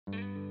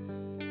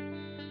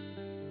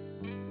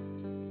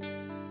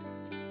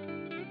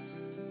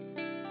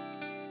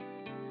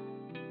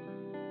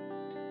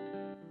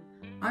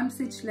I'm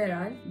Secil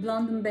Erel,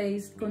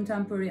 London-based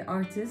contemporary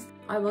artist.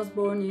 I was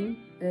born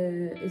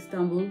in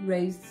Istanbul,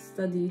 raised,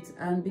 studied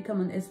and become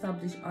an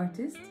established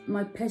artist.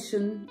 My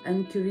passion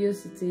and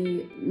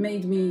curiosity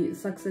made me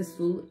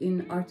successful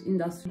in art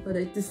industry, but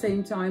at the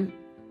same time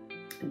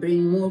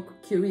bring more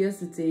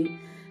curiosity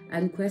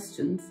and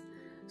questions.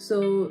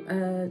 So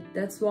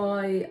that's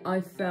why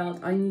I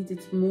felt I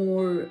needed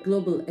more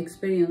global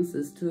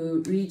experiences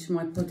to reach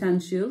my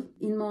potential.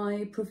 In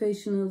my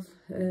professional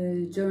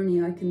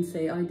journey, I can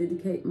say I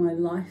dedicate my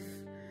life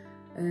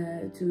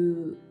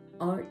to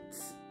art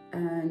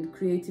and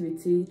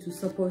creativity, to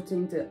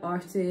supporting the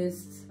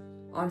artists,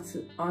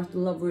 art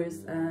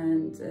lovers,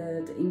 and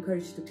to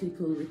encourage the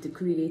people with the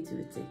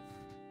creativity.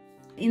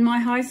 In my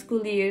high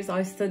school years,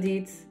 I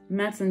studied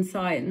maths and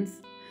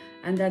science.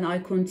 And then I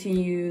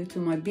continue to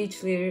my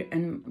bachelor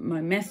and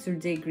my master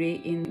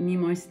degree in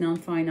Mimar Sinan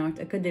Fine Art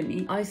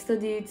Academy. I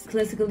studied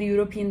classical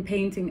European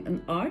painting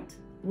and art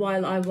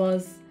while I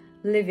was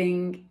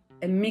living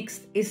a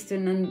mixed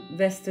Eastern and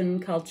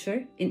Western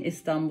culture in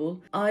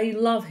Istanbul. I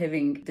love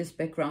having this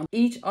background.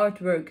 Each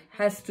artwork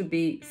has to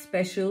be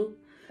special,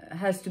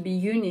 has to be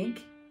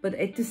unique, but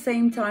at the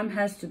same time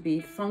has to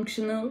be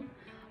functional,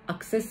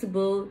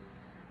 accessible,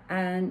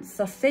 and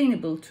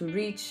sustainable to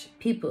reach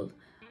people.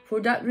 For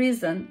that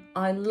reason,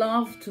 I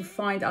love to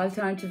find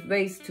alternative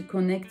ways to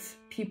connect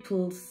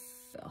people's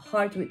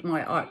heart with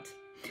my art.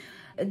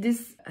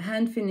 These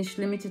hand-finished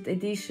limited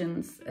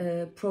editions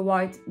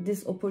provide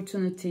this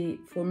opportunity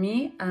for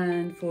me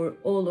and for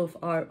all of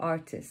our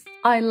artists.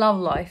 I love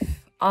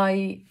life.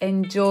 I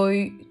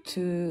enjoy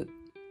to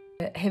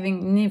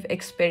having new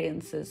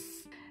experiences.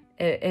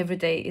 Every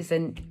day is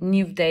a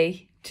new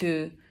day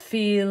to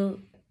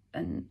feel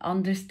and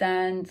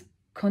understand,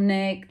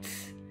 connect,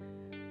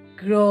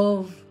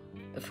 grow.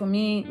 For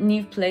me,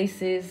 new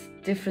places,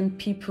 different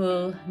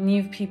people,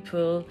 new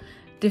people,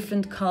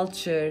 different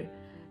culture,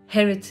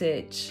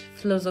 heritage,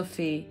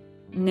 philosophy,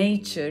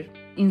 nature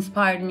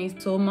inspired me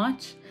so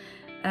much.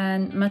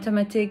 And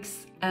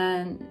mathematics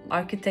and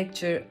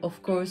architecture,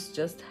 of course,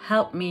 just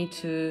helped me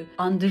to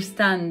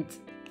understand.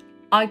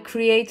 I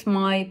create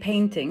my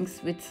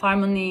paintings with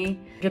harmony,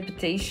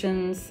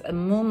 repetitions,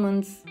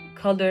 movements,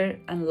 color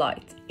and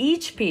light.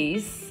 Each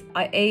piece,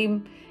 I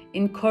aim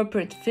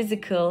incorporate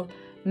physical,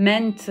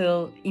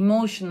 mental,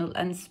 emotional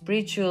and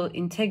spiritual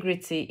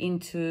integrity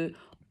into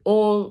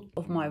all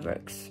of my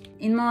works.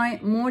 In my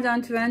more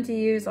than 20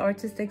 years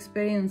artist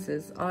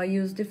experiences, I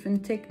use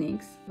different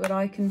techniques, but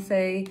I can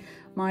say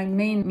my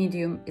main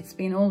medium, it's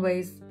been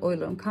always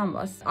oil on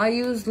canvas. I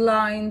use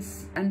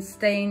lines and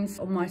stains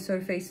on my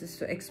surfaces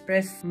to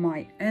express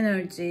my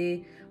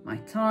energy, my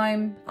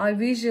time. I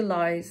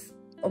visualize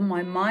on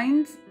my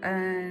mind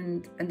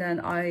and then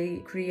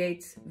I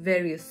create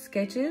various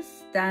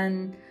sketches.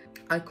 Then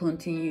I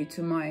continue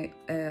to my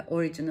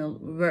original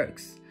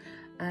works.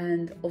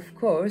 And of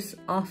course,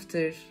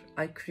 after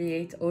I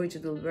create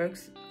original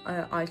works,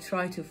 I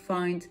try to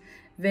find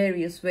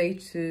various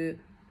ways to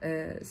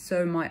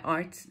serve my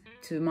art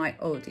to my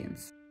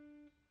audience.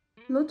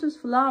 Lotus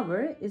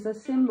flower is a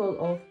symbol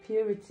of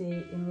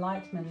purity,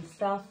 enlightenment,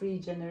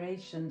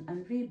 self-regeneration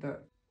and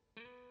rebirth.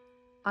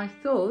 I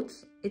thought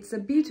it's a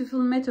beautiful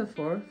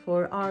metaphor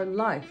for our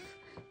life.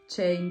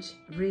 Change,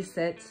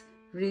 reset,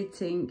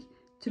 rethink,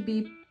 to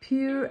be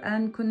pure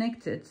and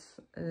connected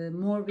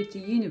more with the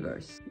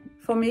universe.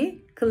 For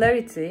me,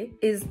 clarity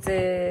is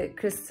the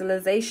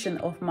crystallization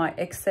of my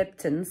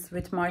acceptance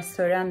with my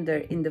surrender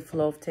in the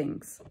flow of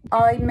things.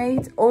 I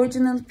made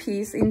original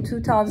piece in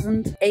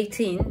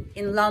 2018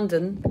 in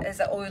London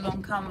as an oil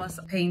on canvas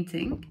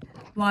painting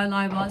while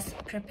I was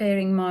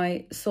preparing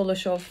my solo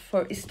show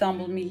for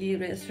Istanbul Milli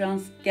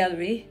Restaurants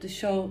Gallery. The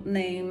show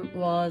name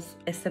was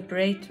A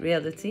Separate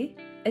Reality.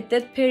 At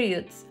that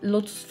period,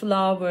 lotus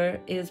flower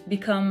is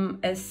become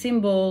a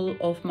symbol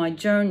of my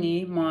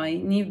journey, my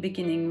new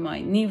beginning,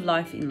 my new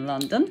life in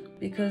London.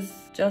 Because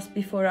just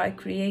before I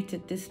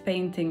created this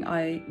painting,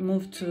 I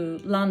moved to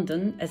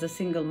London as a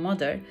single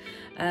mother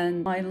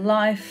and my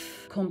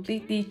life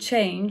completely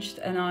changed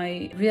and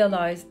I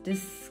realized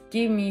this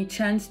gave me a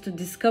chance to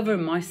discover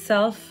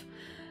myself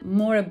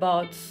more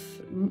about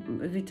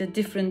with the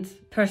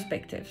different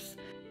perspectives.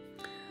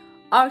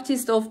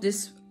 Artist of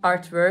this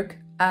artwork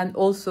and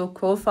also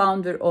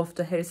co-founder of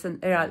the Harris and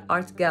Erel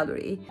Art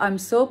Gallery. I'm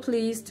so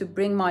pleased to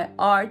bring my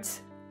art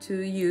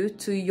to you,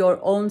 to your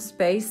own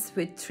space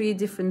with 3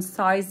 different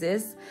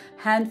sizes,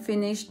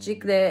 hand-finished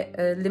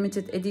Gicle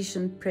limited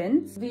edition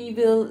prints. We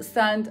will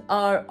send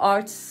our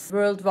arts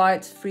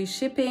worldwide free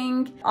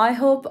shipping. I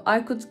hope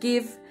I could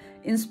give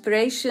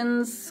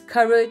inspirations,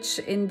 courage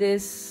in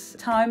this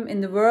time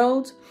in the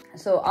world.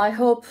 So I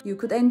hope you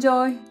could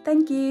enjoy.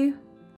 Thank you.